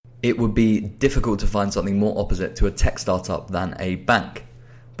It would be difficult to find something more opposite to a tech startup than a bank.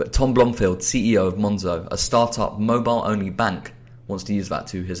 But Tom Blomfield, CEO of Monzo, a startup mobile-only bank, wants to use that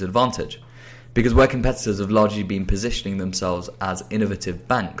to his advantage. Because where competitors have largely been positioning themselves as innovative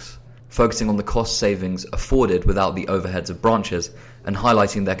banks, focusing on the cost savings afforded without the overheads of branches and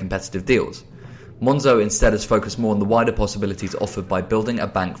highlighting their competitive deals, Monzo instead has focused more on the wider possibilities offered by building a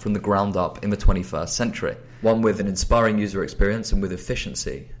bank from the ground up in the 21st century, one with an inspiring user experience and with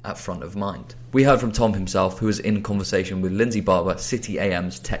efficiency at front of mind. We heard from Tom himself, who was in conversation with Lindsay Barber, City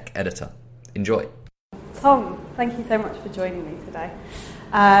AM's tech editor. Enjoy. Tom, thank you so much for joining me today.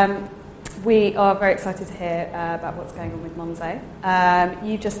 We are very excited to hear about what's going on with Monzo.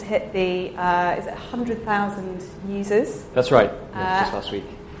 You just hit the, is it 100,000 users? That's right, just last week.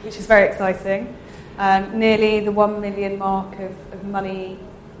 Which is very exciting. Nearly the 1 million mark of money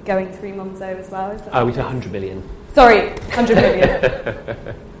going through Monzo as well. Is that We've hit 100 million. Sorry, 100 million.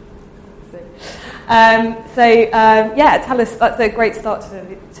 Tell us, that's a great start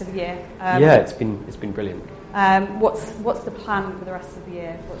to the year. It's been brilliant. What's the plan for the rest of the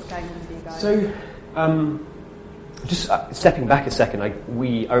year? What's going on with you guys? So, just stepping back a second, I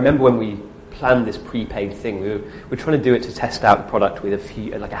remember when we planned this prepaid thing, we were trying to do it to test out the product with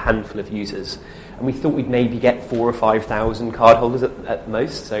a handful of users, and we thought we'd maybe get 4,000 or 5,000 cardholders at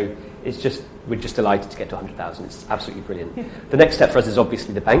most. So we're just delighted to get to 100,000. It's absolutely brilliant. The next step for us is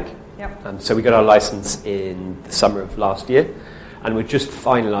obviously the bank. Yep. So we got our license in the summer of last year, and we're just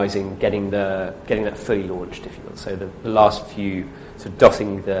finalising getting that fully launched, if you will. So the last few, sort of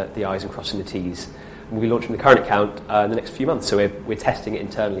dotting the I's and crossing the T's. We'll be launching the current account in the next few months. So we're testing it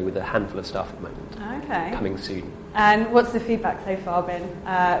internally with a handful of staff at the moment. Okay. Coming soon. And what's the feedback so far been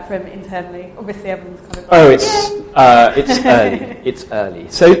from internally? Obviously, everyone's kind of like, it's early. It's early.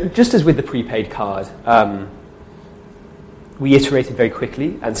 So just as with the prepaid card, we iterated very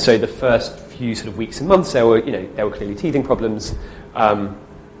quickly, and so the first few sort of weeks and months there were clearly teething problems.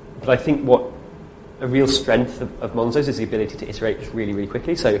 But I think what a real strength of Monzo's is the ability to iterate just really, really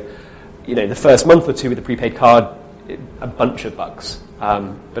quickly. So, the first month or two with the prepaid card, a bunch of bugs.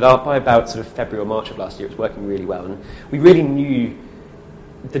 But by about sort of February or March of last year, it was working really well. And we really knew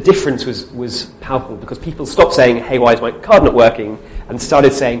the difference was palpable because people stopped saying, hey, why is my card not working? And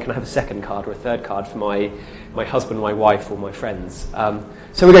started saying, can I have a second card or a third card for my husband, my wife, or my friends?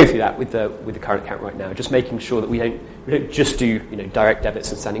 So we're going through that with the current account right now, just making sure that we don't just do direct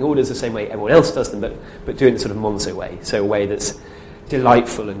debits and standing orders the same way everyone else does them, but doing it the sort of Monzo way, so a way that's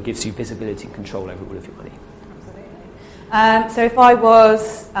delightful and gives you visibility and control over all of your money. Absolutely. So if I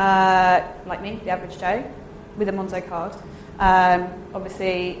was, like me, the average Joe, with a Monzo card,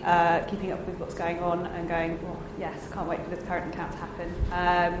 obviously keeping up with what's going on and going, oh, yes, can't wait for this current account to happen,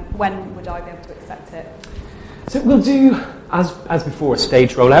 when would I be able to expect it? So we'll do, as before, a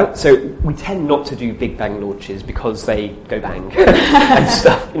staged rollout. So we tend not to do big bang launches because they go bang and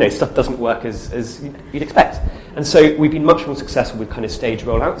stuff doesn't work as you'd expect. And so we've been much more successful with kind of staged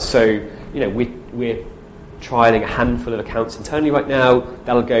rollouts. So we're trialing a handful of accounts internally right now.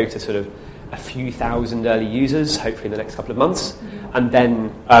 That'll go to sort of a few thousand early users, hopefully in the next couple of months, and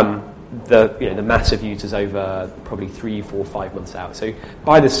then the massive users over probably 3, 4, 5 months out. So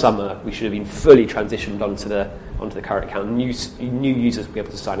by the summer, we should have been fully transitioned onto the current account. New users will be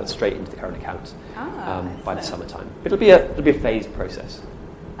able to sign up straight into the current account by the summertime. It'll be a phased process.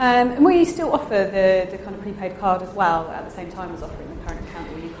 And will you still offer the kind of prepaid card as well at the same time as offering the current account,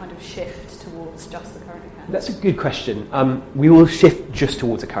 or will you kind of shift towards just the current account? That's a good question. We will shift just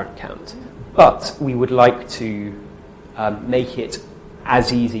towards a current account, but we would like to make it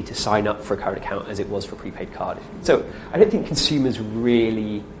as easy to sign up for a current account as it was for a prepaid card. So I don't think consumers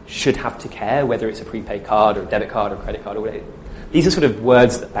really should have to care whether it's a prepaid card or a debit card or credit card or whatever. These are sort of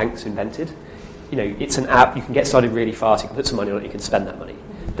words that banks invented. It's an app, you can get started really fast, you can put some money on it, you can spend that money.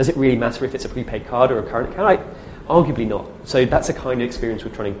 Does it really matter if it's a prepaid card or a current account? Arguably not. So that's a kind of experience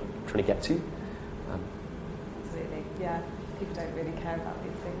we're trying to get to. Absolutely, yeah. People don't really care about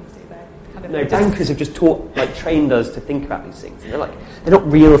these things, do they? Kind of No, bankers have just trained us to think about these things. And they're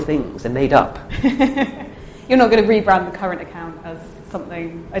not real things, they're made up. You're not going to rebrand the current account as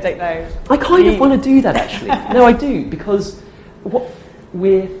something, I don't know. I kind of want to do that, actually. No, I do, because I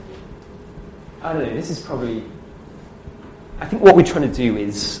don't know, this is probably... I think what we're trying to do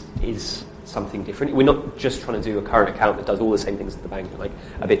is something different. We're not just trying to do a current account that does all the same things as the bank, like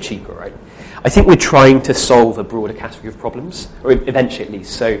a bit cheaper, right? I think we're trying to solve a broader category of problems, or eventually at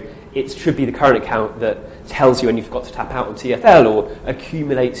least. So it should be the current account that tells you when you've got to tap out on TfL, or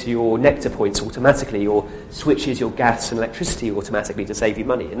accumulates your Nectar points automatically, or switches your gas and electricity automatically to save you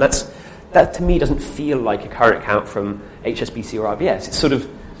money. And that to me doesn't feel like a current account from HSBC or RBS. It's sort of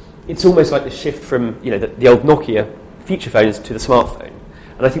it's almost like the shift from the old Nokia feature phones to the smartphone.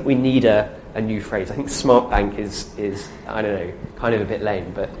 And I think we need a new phrase. I think smart bank is I don't know, kind of a bit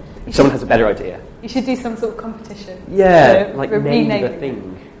lame, but if someone has a better idea. You should do some sort of competition. Yeah, like name the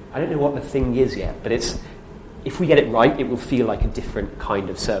thing. I don't know what the thing is yet, but if we get it right, it will feel like a different kind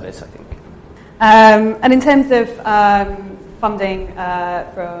of service, I think. And in terms of funding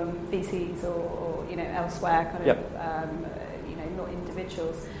from VCs or elsewhere, kind of not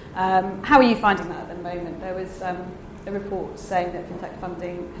individuals, how are you finding that at the moment? There was a report saying that fintech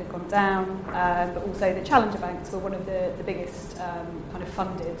funding had gone down, but also the challenger banks were one of the biggest kind of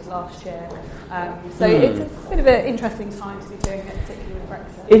funded last year. So it's a bit of an interesting time to be doing it, particularly with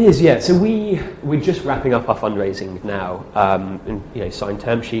Brexit. It is, yeah. So we're just wrapping up our fundraising now, and signed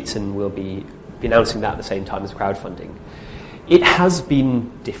term sheets, and we'll be announcing that at the same time as crowdfunding. It has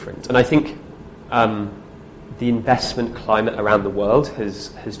been different, and I think the investment climate around the world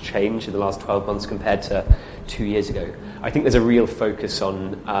has changed in the last 12 months compared to 2 years ago. I think there's a real focus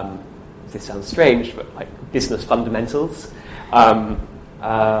on, this sounds strange, but like business fundamentals,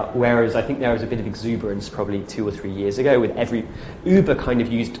 whereas I think there was a bit of exuberance probably 2 or 3 years ago with Uber kind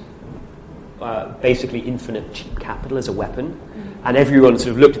of used basically infinite cheap capital as a weapon. And everyone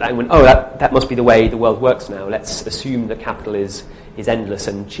sort of looked at that and went, oh, that must be the way the world works now. Let's assume that capital is endless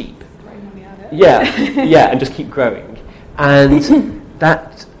and cheap. Yeah, and just keep growing. And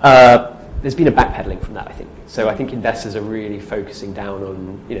that there's been a backpedaling from that, I think. So I think investors are really focusing down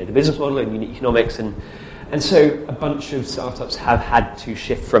on the business model and unit economics, and so a bunch of startups have had to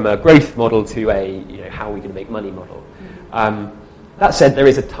shift from a growth model to a how are we going to make money model. That said, there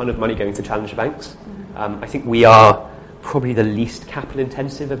is a ton of money going to challenger banks. I think we are probably the least capital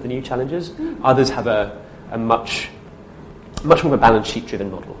intensive of the new challengers. Others have a much more of a balance sheet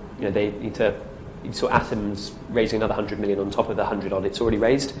driven model. They need to. You saw Atoms raising another 100 million on top of the 100 odd it's already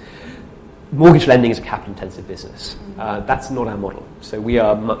raised. Mortgage lending is a capital intensive business. That's not our model. So we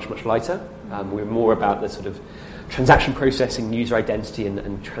are much lighter. We're more about the sort of transaction processing, user identity,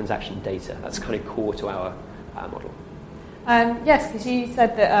 and transaction data. That's kind of core to our model. Yes, because you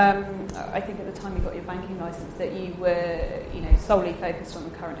said that I think at the time you got your banking license that you were solely focused on the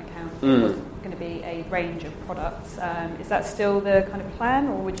current account. It wasn't going to be a range of products. Is that still the kind of plan,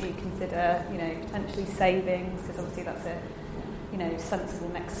 or would you consider potentially savings? Because obviously that's a sensible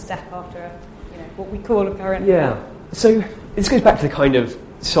next step after what we call a current account. So this goes back to the kind of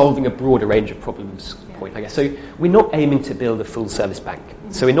solving a broader range of problems point, I guess. So we're not aiming to build a full service bank.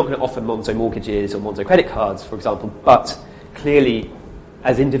 So we're not going to offer Monzo mortgages or Monzo credit cards, for example, but clearly,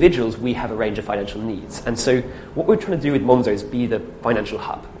 as individuals, we have a range of financial needs. And so what we're trying to do with Monzo is be the financial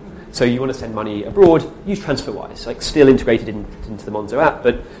hub. So you want to send money abroad, use TransferWise, like still integrated into the Monzo app,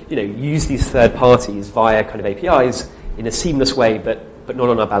 but use these third parties via kind of APIs in a seamless way, but not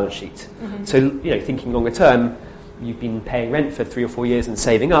on our balance sheet. So thinking longer term, you've been paying rent for 3 or 4 years and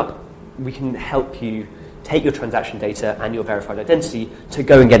saving up, we can help you take your transaction data and your verified identity to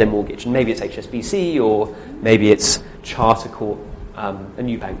go and get a mortgage. And maybe it's HSBC or maybe it's Charter Court, a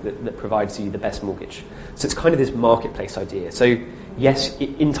new bank that provides you the best mortgage. So it's kind of this marketplace idea. So yes,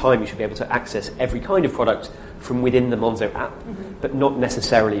 in time you should be able to access every kind of product from within the Monzo app, but not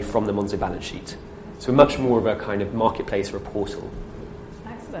necessarily from the Monzo balance sheet. So much more of a kind of marketplace or a portal.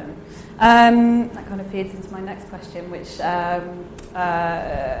 Excellent. That kind of feeds into my next question, which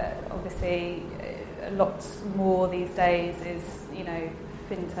obviously a lot more these days is,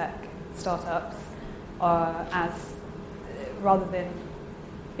 fintech startups as rather than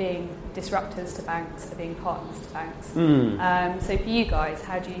being disruptors to banks, are being partners to banks. So for you guys,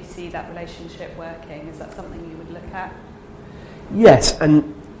 how do you see that relationship working? Is that something you would look at? Yes,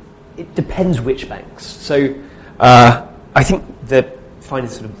 and it depends which banks. So I think the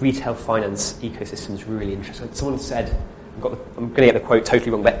sort of retail finance ecosystem is really interesting. Someone said, I'm going to get the quote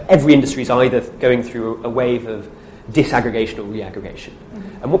totally wrong, but every industry is either going through a wave of disaggregation or reaggregation.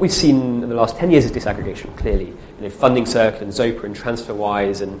 And what we've seen in the last 10 years is disaggregation, clearly. Funding Circle and Zopa and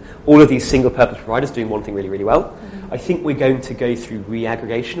TransferWise and all of these single-purpose providers doing one thing really, really well. I think we're going to go through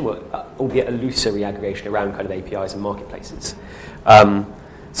reaggregation, albeit a looser reaggregation around kind of APIs and marketplaces.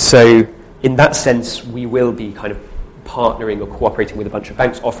 So in that sense, we will be kind of partnering or cooperating with a bunch of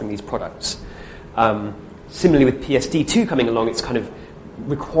banks offering these products. Similarly with PSD2 coming along, it's kind of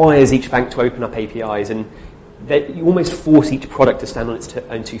requires each bank to open up APIs, and you almost force each product to stand on its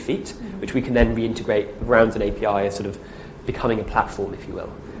own 2 feet, which we can then reintegrate around an API as sort of becoming a platform, if you will.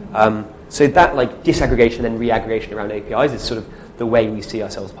 So that like disaggregation and reaggregation around APIs is sort of the way we see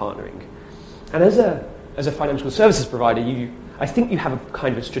ourselves partnering. And as a financial services provider, I think you have a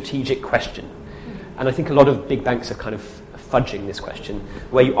kind of a strategic question. And I think a lot of big banks are kind of fudging this question,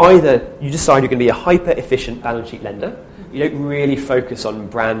 where you decide you're going to be a hyper-efficient balance sheet lender. You don't really focus on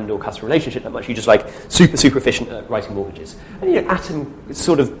brand or customer relationship that much. You just like super efficient at writing mortgages. And Atom is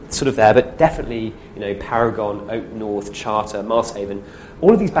sort of there, but definitely Paragon, Oak North, Charter, Marshaven,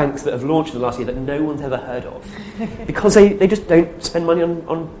 all of these banks that have launched in the last year that no one's ever heard of, because they just don't spend money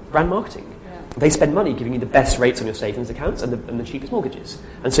on brand marketing. They spend money giving you the best rates on your savings accounts and the cheapest mortgages.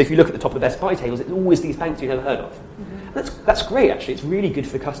 And so if you look at the top of the best buy tables, it's always these banks you've never heard of. That's great, actually. It's really good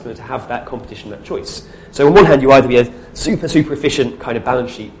for the customer to have that competition, that choice. So on one hand, you either be a super efficient kind of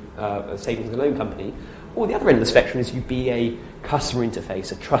balance sheet savings and loan company, or the other end of the spectrum is you be a customer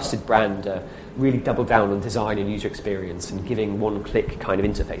interface, a trusted brand, really double down on design and user experience and giving one-click kind of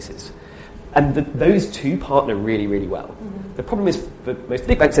interfaces. And those two partner really, really well. The problem is, for most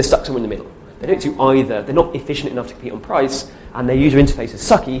big banks, they're stuck somewhere in the middle. They don't do either. They're not efficient enough to compete on price, and their user interface is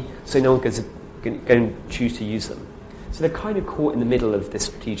sucky, so no one goes going to choose to use them. So they're kind of caught in the middle of this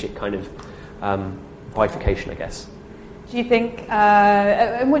strategic kind of bifurcation, I guess. Do you think,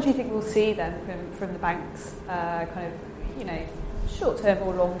 and what do you think we'll see then from the banks, short term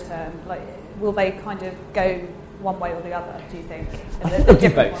or long term? Like, will they kind of go one way or the other, do you think? And they'll do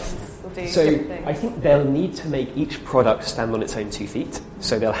both. Ones will do so different things. I think they'll need to make each product stand on its own 2 feet.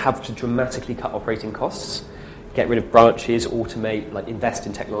 So they'll have to dramatically cut operating costs, get rid of branches, automate, invest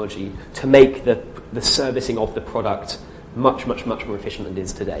in technology to make the servicing of the product much more efficient than it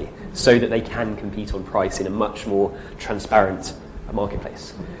is today, so that they can compete on price in a much more transparent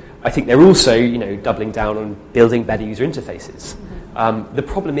marketplace. I think they're also, doubling down on building better user interfaces. The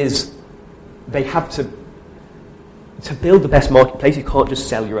problem is they have to build the best marketplace. You can't just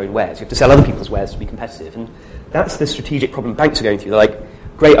sell your own wares. You have to sell other people's wares to be competitive, and that's the strategic problem banks are going through. They're like,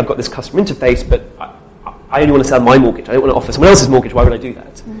 great, I've got this customer interface, but I only want to sell my mortgage. I don't want to offer someone else's mortgage. Why would I do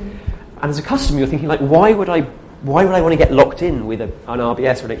that? And as a customer, you're thinking, why would I want to get locked in with an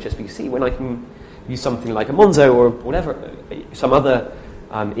RBS or an HSBC when I can use something like a Monzo or whatever, some other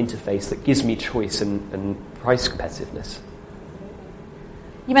interface that gives me choice and price competitiveness?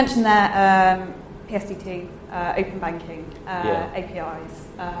 You mentioned there PSD2, open banking, APIs,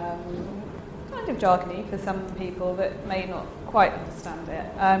 kind of jargony for some people that may not quite understand it,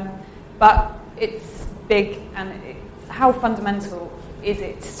 but it's big, and how fundamental is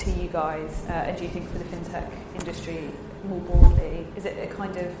it to you guys, and do you think for the fintech industry more broadly? Is it a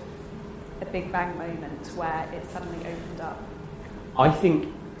kind of a big bang moment where it suddenly opened up? I think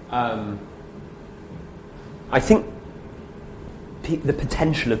the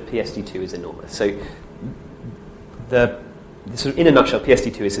potential of PSD2 is enormous. So the sort of, in a nutshell,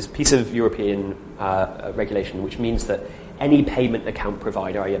 PSD2 is this piece of European regulation which means that any payment account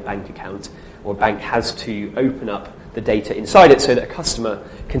provider, i.e. a bank account, or a bank has to open up the data inside it so that a customer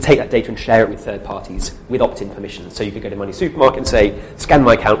can take that data and share it with third parties with opt-in permission. So you could go to Money Supermarket and say, scan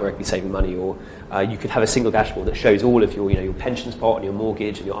my account where I can be saving money, or you could have a single dashboard that shows all of your pensions pot and your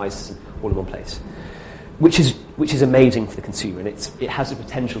mortgage and your ISAs all in one place, which is amazing for the consumer, and it has the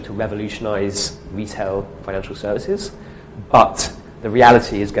potential to revolutionise retail financial services, but the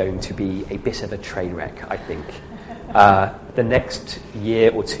reality is going to be a bit of a train wreck, I think. The next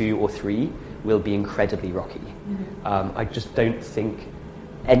year or 2 or 3 will be incredibly rocky. I just don't think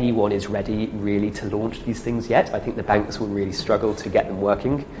anyone is ready really to launch these things yet. I think the banks will really struggle to get them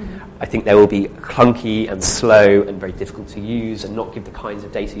working. I think they will be clunky and slow and very difficult to use and not give the kinds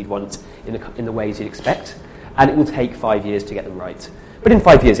of data you'd want in the ways you'd expect. And it will take 5 years to get them right. But in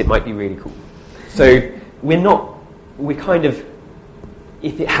 5 years, it might be really cool. So we're kind of,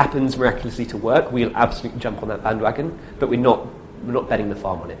 if it happens miraculously to work, we'll absolutely jump on that bandwagon, but we're not betting the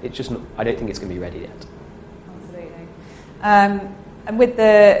farm on it. It's just not, I don't think it's going to be ready yet. Absolutely. And with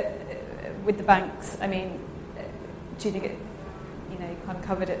the banks, I mean, do you think it, you kind of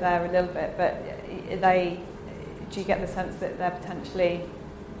covered it there a little bit, but do you get the sense that they're potentially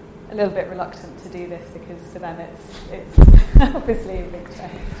a little bit reluctant to do this because for them it's obviously a big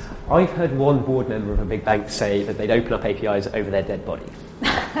change? I've heard one board member of a big bank say that they'd open up APIs over their dead body.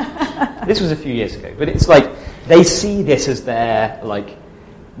 This was a few years ago, but it's like they see this as their,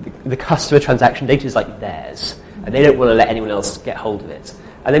 the customer transaction data is like theirs, and they don't want to let anyone else get hold of it.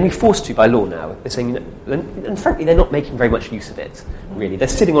 And then we're forced to by law now. They're saying, and frankly, they're not making very much use of it, really. They're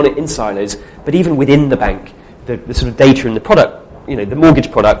sitting on it in silos, but even within the bank, the sort of data in the product, the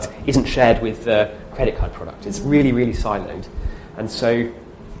mortgage product isn't shared with the credit card product. It's really, really siloed. And so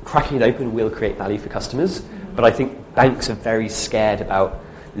cracking it open will create value for customers, but I think banks are very scared about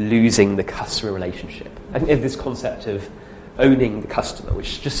losing the customer relationship. I think there's this concept of owning the customer,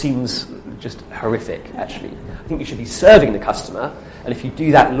 which just seems horrific, actually. I think you should be serving the customer, and if you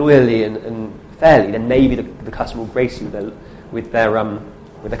do that loyally and fairly, then maybe the customer will grace you with their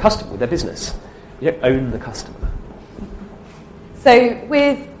customer, with their business. You don't own the customer. So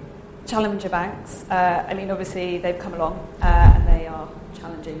with challenger banks, I mean, obviously they've come along and they are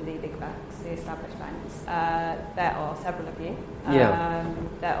challenging the big banks, the established banks. There are several of you.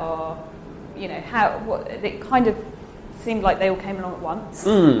 There are, it kind of seemed like they all came along at once.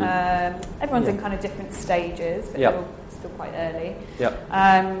 Everyone's in kind of different stages, but they're all still quite early.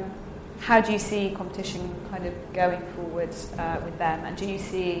 How do you see competition kind of going forward with them? And do you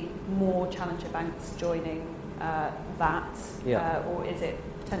see more challenger banks joining that? Or is it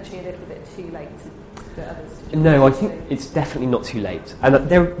potentially a little bit too late for others to join? No, I think it's definitely not too late. And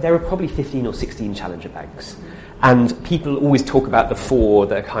there are probably 15 or 16 challenger banks. And people always talk about the four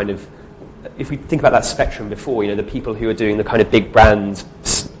that are kind of, if we think about that spectrum before, the people who are doing the kind of big brand,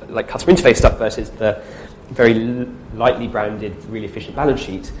 like customer interface stuff versus the very lightly branded, really efficient balance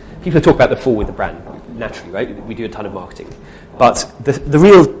sheet, people talk about the four with the brand, naturally, right? We do a ton of marketing. But the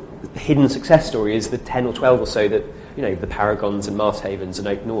real hidden success story is the 10 or 12 or so that, the Paragons and Marthavens and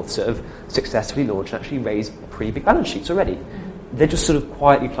Oak Norths that have successfully launched and actually raised pretty big balance sheets already. They're just sort of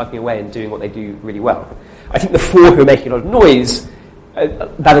quietly plugging away and doing what they do really well. I think the four who are making a lot of noise,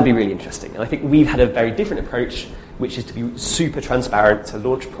 that'll be really interesting. And I think we've had a very different approach, which is to be super transparent, to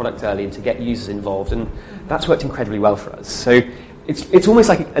launch product early and to get users involved. And that's worked incredibly well for us. So it's almost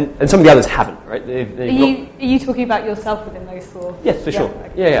like, and some of the others haven't, right? Are you talking about yourself within those four? Yes, for sure.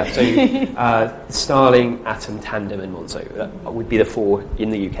 Okay. So Starling, Atom, Tandem and Monzo would be the four in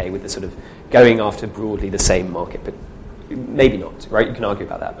the UK with the sort of going after broadly the same market, but maybe not, right? You can argue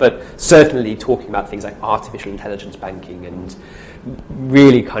about that. But certainly talking about things like artificial intelligence banking and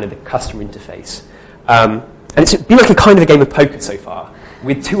really kind of the customer interface. And it's been like a kind of a game of poker so far,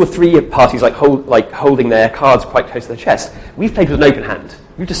 with two or three parties holding their cards quite close to their chest. We've played with an open hand.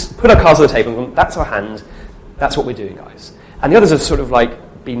 We've just put our cards on the table and gone, that's our hand, that's what we're doing, guys. And the others have sort of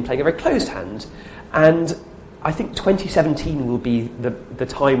been playing a very closed hand. And I think 2017 will be the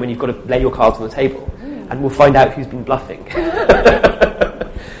time when you've got to lay your cards on the table, and we'll find out who's been bluffing.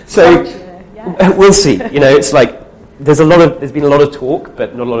 So we'll see. It's like there's been a lot of talk,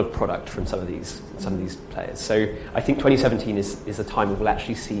 but not a lot of product from some of these players. So I think 2017 is the time when we'll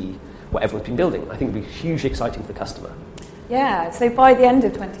actually see what everyone's been building. I think it'll be hugely exciting for the customer. Yeah. So by the end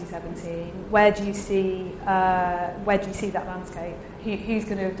of 2017, where do you see that landscape? Who's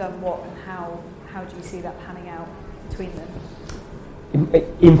going to have done what, and how do you see that panning out between them?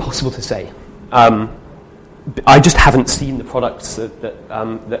 Impossible to say. I just haven't seen the products that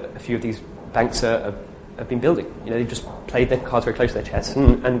a few of these banks have been building. They've just played their cards very close to their chest,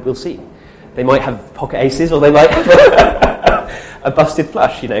 and we'll see. They might have pocket aces, or they might have a busted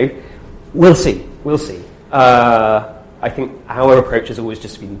flush. We'll see. I think our approach has always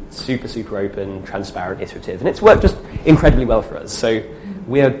just been super, super open, transparent, iterative, and it's worked just incredibly well for us. So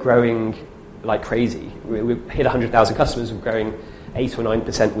we are growing like crazy. We hit 100,000 customers. We're growing 8 or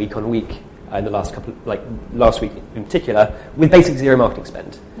 9% week on week in the last last week in particular, with basically zero marketing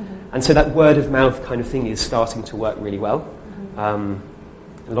spend. And so that word of mouth kind of thing is starting to work really well. A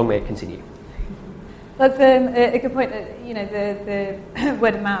long way to continue. That's a good point. The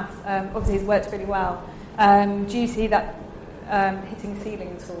word of mouth obviously has worked really well. Do you see that hitting a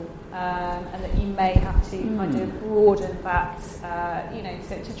ceiling at all, and that you may have to kind of broaden that,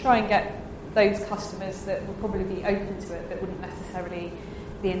 so to try and get those customers that will probably be open to it, but wouldn't necessarily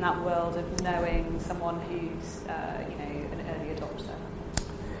be in that world of knowing someone who's, an early adopter?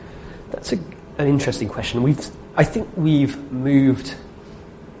 That's an interesting question. I think we've moved.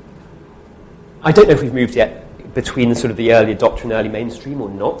 I don't know if we've moved yet between sort of the early adopter and early mainstream or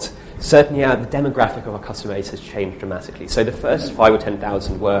not. Certainly, the demographic of our customer base has changed dramatically. So the first 5,000 or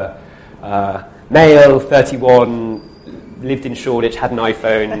 10,000 were male, 31, lived in Shoreditch, had an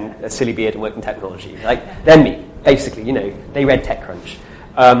iPhone, a silly beard, and worked in technology. They're me, basically. They read TechCrunch.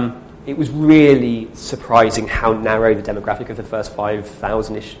 It was really surprising how narrow the demographic of the first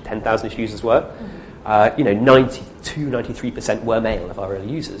 5,000-ish, 10,000-ish users were. 92, 93% were male of our early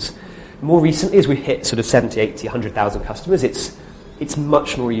users. More recently, as we've hit sort of 70, 80, 100,000 customers, it's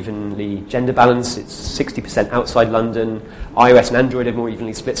much more evenly gender balanced. It's 60% outside London. iOS and Android are more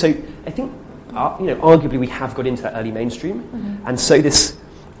evenly split. So I think, arguably we have got into that early mainstream. And so this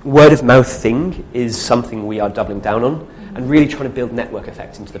word of mouth thing is something we are doubling down on and really trying to build network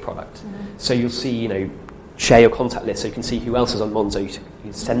effect into the product. So you'll see, share your contact list so you can see who else is on Monzo. You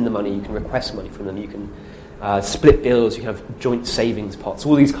can send the money, you can request money from them, you can split bills, you can have joint savings pots,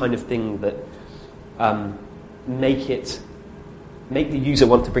 all these kind of things that make the user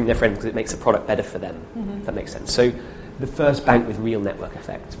want to bring their friends because it makes the product better for them, if that makes sense. So the first bank with real network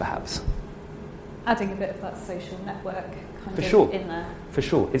effect, perhaps. adding a bit of that social network kind For of sure. in there. For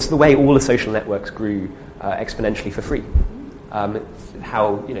sure. It's the way all the social networks grew exponentially for free. It's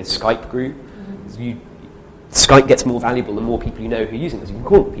how Skype grew. Skype gets more valuable the more people you know who are using it, so you can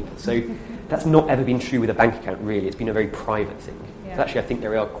call people. So that's not ever been true with a bank account, really. It's been a very private thing. Yeah. So actually, I think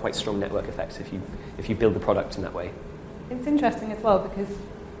there are quite strong network effects if you build the product in that way. It's interesting as well because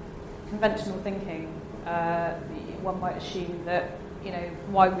conventional thinking, one might assume that,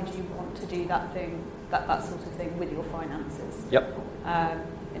 why would you want to do that thing, that sort of thing with your finances? Yep.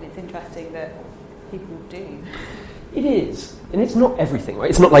 And it's interesting that people do. It is. And it's not everything, right?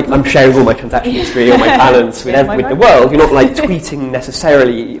 It's not like I'm sharing all my transaction history or my balance with the world. You're not like tweeting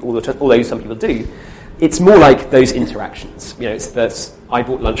necessarily, although some people do. It's more like those interactions. It's that I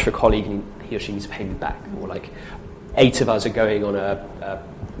bought lunch for a colleague and he or she needs to pay me back. Or like 8 of us are going on a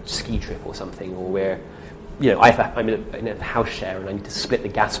ski trip or something. Or we're, I'm in a house share and I need to split the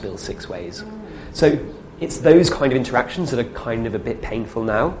gas bill 6 ways. So it's those kind of interactions that are kind of a bit painful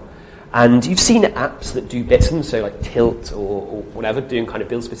now. And you've seen apps that do bits of them, so like Tilt or whatever, doing kind of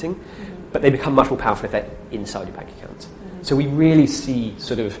bill splitting, but they become much more powerful if they're inside your bank account. So we really see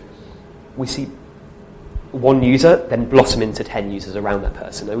we see one user then blossom into 10 users around that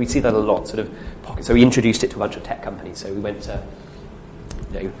person. And we see that a lot, sort of pockets. So we introduced it to a bunch of tech companies. So we went to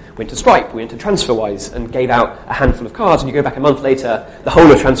Stripe, we went to TransferWise and gave out a handful of cards, and you go back a month later, the whole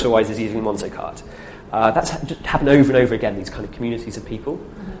of TransferWise is using the Monzo card. That's just happened over and over again, these kind of communities of people.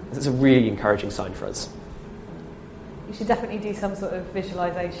 It's a really encouraging sign for us. You should definitely do some sort of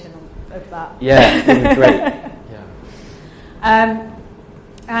visualization of that. Yeah, it would be great.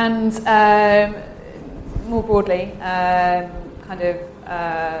 And more broadly,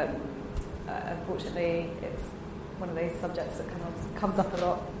 unfortunately, it's one of those subjects that comes up a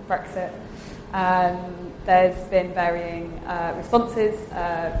lot, Brexit. There's been varying responses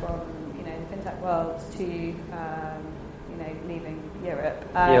from the fintech world to leaving Europe.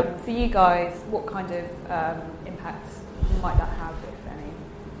 For you guys, what kind of impact might that have, if any?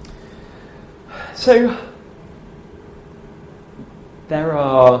 So there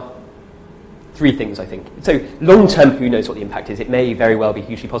are 3 things, I think. So long term, who knows what the impact is? It may very well be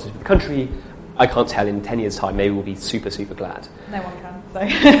hugely positive for the country. I can't tell. In 10 years' time, maybe we'll be super, super glad. No one can. So no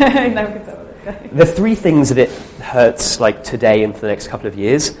one can tell what it's going. The 3 things that it hurts like today and for the next couple of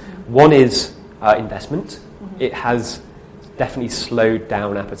years. One is investment. It has definitely slowed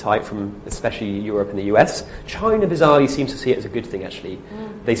down appetite from especially Europe and the US. China bizarrely seems to see it as a good thing, actually.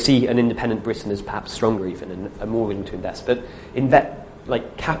 They see an independent Britain as perhaps stronger even and are more willing to invest. But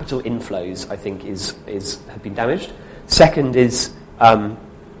capital inflows, I think, have been damaged. Second is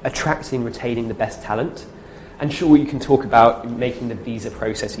attracting, retaining the best talent. And sure, you can talk about making the visa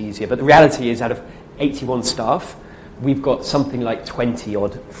process easier, but the reality is out of 81 staff, we've got something like 20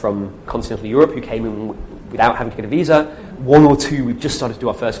 odd from continental Europe who came in without having to get a visa. 1 or 2, we've just started to do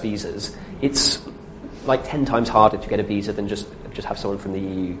our first visas. It's like 10 times harder to get a visa than just have someone from the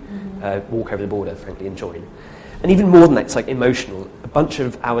EU walk over the border, frankly, and join. And even more than that, it's like emotional. A bunch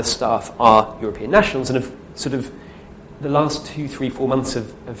of our staff are European nationals and have sort of, the last 2, 3, 4 months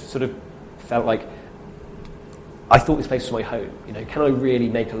have sort of felt like, I thought this place was my home. Can I really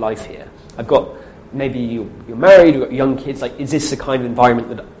make a life here? I've got, maybe you're married, you've got young kids, like, is this the kind of environment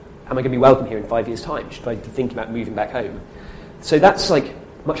that, am I going to be welcome here in 5 years' time? Should I be thinking about moving back home? So that's like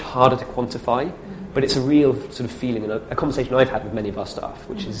much harder to quantify, but it's a real sort of feeling and a conversation I've had with many of our staff,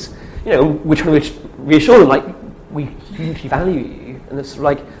 which is, we're trying to reassure them, like, we hugely value you, and it's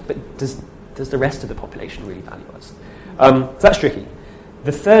like, but does the rest of the population really value us? So that's tricky.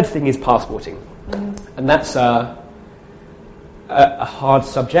 The third thing is passporting, and that's a hard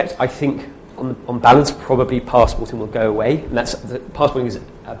subject. I think on balance, probably passporting will go away, and passporting is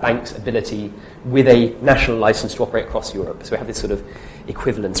a bank's ability with a national license to operate across Europe. So we have this sort of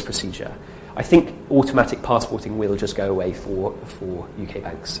equivalence procedure. I think automatic passporting will just go away for UK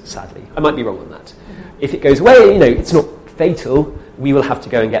banks, sadly. I might be wrong on that. If it goes away, it's not fatal. We will have to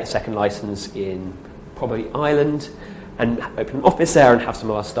go and get a second license in probably Ireland and open an office there and have some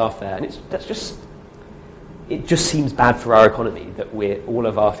of our staff there. And it just seems bad for our economy that all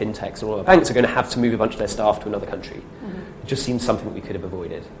of our fintechs and all our banks are going to have to move a bunch of their staff to another country. It just seems something that we could have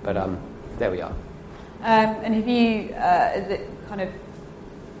avoided. But there we are. And have you, kind of,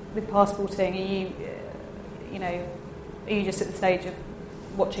 with passporting, are you just at the stage of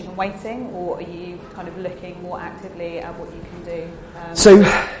watching and waiting, or are you kind of looking more actively at what you can do so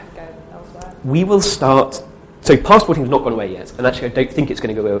go elsewhere? We will start. So passporting has not gone away yet, and actually I don't think it's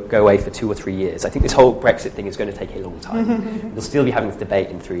going to go away for 2 or 3 years. I think this whole Brexit thing is going to take a long time. We'll still be having this debate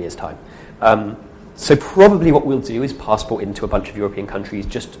in 3 years' time. So probably what we'll do is passport into a bunch of European countries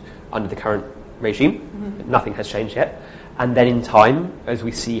just under the current regime. Mm-hmm. Nothing has changed yet. And then in time, as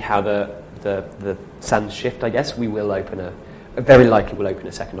we see how the sands shift, I guess, we will open very likely we'll open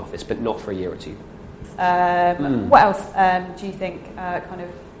a second office, but not for a year or two. What else do you think, kind of,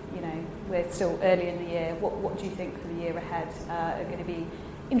 you know, we're still early in the year, what do you think for the year ahead are going to be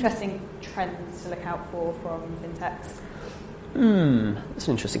interesting trends to look out for from fintechs? That's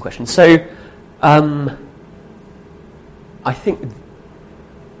an interesting question. So, I think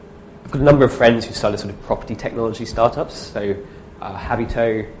I've got a number of friends who started sort of property technology startups. So,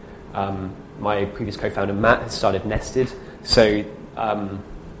 Habito, my previous co-founder Matt has started Nested. So,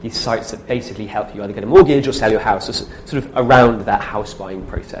 these sites that basically help you either get a mortgage or sell your house, or sort of around that house buying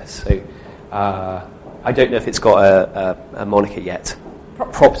process. So, I don't know if it's got a moniker yet.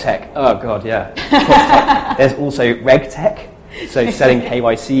 Prop tech. Oh god, yeah. Prop tech. There's also reg tech. So selling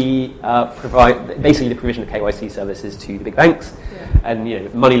KYC, basically the provision of KYC services to the big banks, and you know,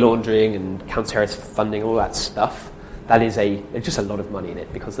 money laundering and counter-terrorist funding, all that stuff. That is there's just a lot of money in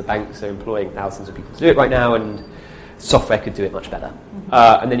it because the banks are employing thousands of people to do it right now, and software could do it much better.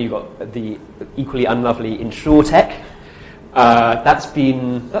 And then you've got the equally unlovely InsurTech. That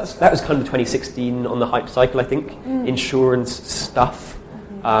was kind of the 2016 on the hype cycle, I think. Insurance stuff.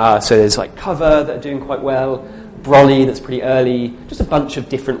 So there's like Cover that are doing quite well. Brolly, that's pretty early. Just a bunch of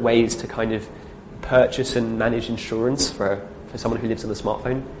different ways to kind of purchase and manage insurance for someone who lives on a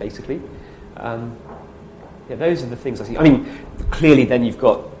smartphone, basically. Those are the things I see. I mean, clearly then you've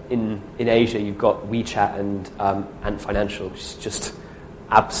got, in Asia, you've got WeChat and Ant Financial, which is just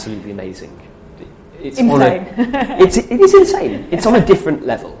absolutely amazing. It's insane. It is insane. It's on a different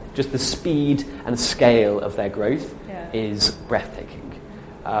level. Just the speed and scale of their growth is breathtaking.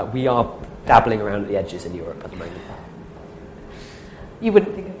 We are dabbling around at the edges in Europe at the moment. You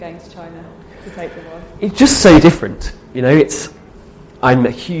wouldn't think of going to China to take them on? It's just so different. You know, I'm a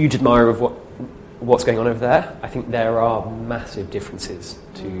huge admirer of what's going on over there. I think there are massive differences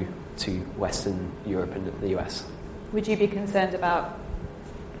to Western Europe and the US. Would you be concerned about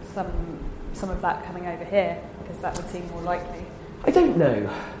some of that coming over here? Because that would seem more likely. I don't know.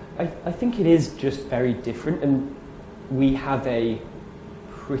 I think it is just very different, and we have a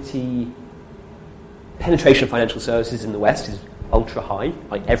pretty... Penetration of financial services in the West is ultra high.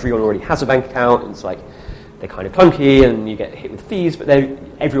 Like, everyone already has a bank account, and it's like they're kind of clunky and you get hit with fees, but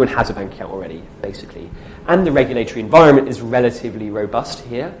everyone has a bank account already, basically. And the regulatory environment is relatively robust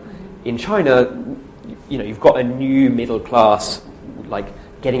here. In China, you know, you've got a new middle class, like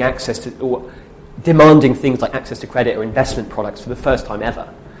getting access to, or demanding things like access to credit or investment products for the first time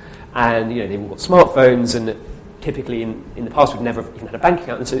ever. And, you know, they've all got smartphones, and typically in the past we've never even had a bank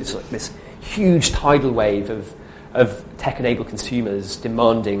account, and so it's like this huge tidal wave of tech-enabled consumers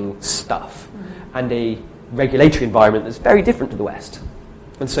demanding stuff, and a regulatory environment that's very different to the West.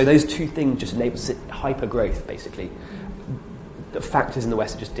 And so those two things just enable hyper-growth, basically. The factors in the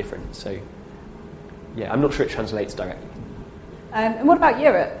West are just different. So, yeah, I'm not sure it translates directly. And what about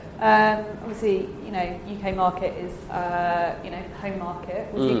Europe? Obviously, you know, UK market is, home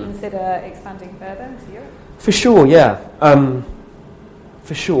market. Would you consider expanding further into Europe? For sure, yeah.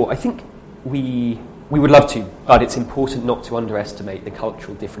 For sure. I think we would love to, but it's important not to underestimate the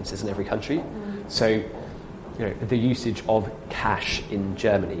cultural differences in every country. So, you know, the usage of cash in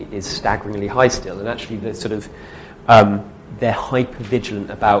Germany is staggeringly high still, and actually the sort of they're hyper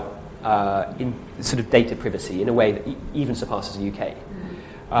vigilant about in sort of data privacy in a way that even surpasses the UK.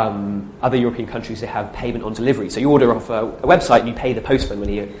 Other European countries, they have payment on delivery, so you order off a website and you pay the postman when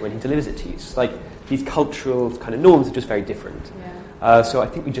he delivers it to you. So, like, these cultural kind of norms are just very different. So I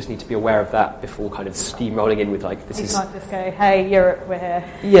think we just need to be aware of that before kind of steamrolling in with, like, this is... You can't just go, hey, Europe, we're here.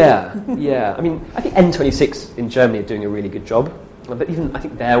 Yeah. I mean, I think N26 in Germany are doing a really good job. But even, I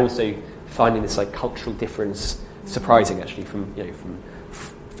think they're also finding this, like, cultural difference surprising, actually, from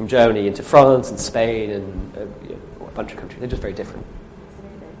Germany into France and Spain and a bunch of countries. They're just very different.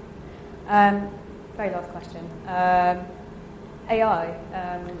 Absolutely. Very last question. AI.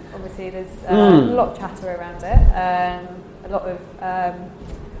 Obviously, there's a lot of chatter around it. A lot of,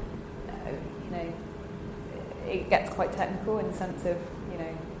 it gets quite technical in the sense of, you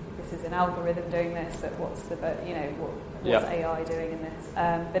know, this is an algorithm doing this, but what's AI doing in this?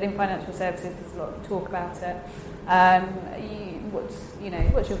 But in financial services, there's a lot of talk about it.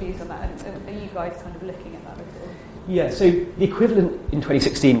 What's your views on that? Are you guys kind of looking at that at all? Yeah, so the equivalent in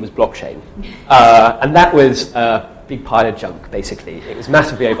 2016 was blockchain, and that was a big pile of junk. Basically, it was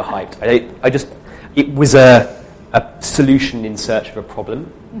massively overhyped. It was a solution in search of a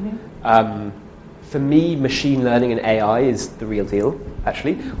problem. For me, machine learning and AI is the real deal,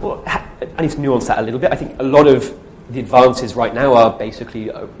 actually. Well, I need to nuance that a little bit. I think a lot of the advances right now are basically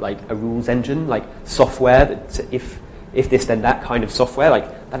like a rules engine, like software that if this then that kind of software,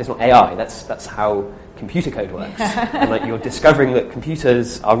 like that is not AI. That's how computer code works. And like you're discovering that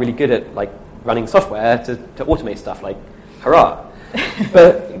computers are really good at like running software to automate stuff. Like hurrah!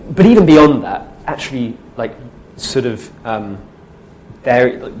 but even beyond that, actually like sort of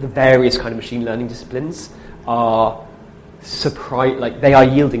the various kind of machine learning disciplines are they are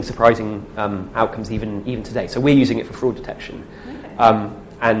yielding surprising outcomes even today. So we're using it for fraud detection. Okay.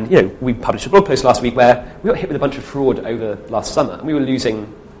 And we published a blog post last week where we got hit with a bunch of fraud over last summer, and we were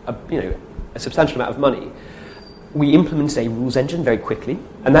losing a substantial amount of money. We implemented a rules engine very quickly,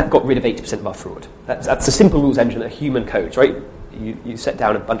 and that got rid of 80% of our fraud. That's a simple rules engine that human codes, right? You set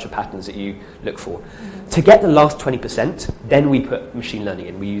down a bunch of patterns that you look for. Mm-hmm. To get the last 20%, then we put machine learning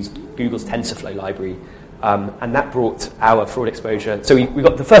in. We used Google's TensorFlow library, and that brought our fraud exposure. So we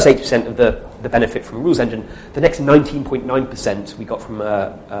got the first 80% of the benefit from a rules engine. The next 19.9% we got from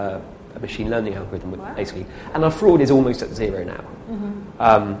a machine learning algorithm, wow. Basically. And our fraud is almost at zero now.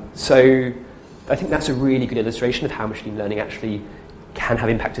 Mm-hmm. So I think that's a really good illustration of how machine learning actually can have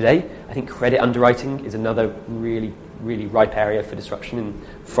impact today. I think credit underwriting is another really, really ripe area for disruption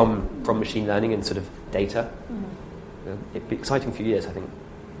from machine learning and sort of data. Mm-hmm. It'd be an exciting few years, I think.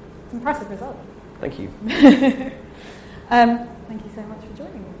 It's an impressive result. Thank you. Thank you so much for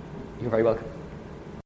joining me. You're very welcome.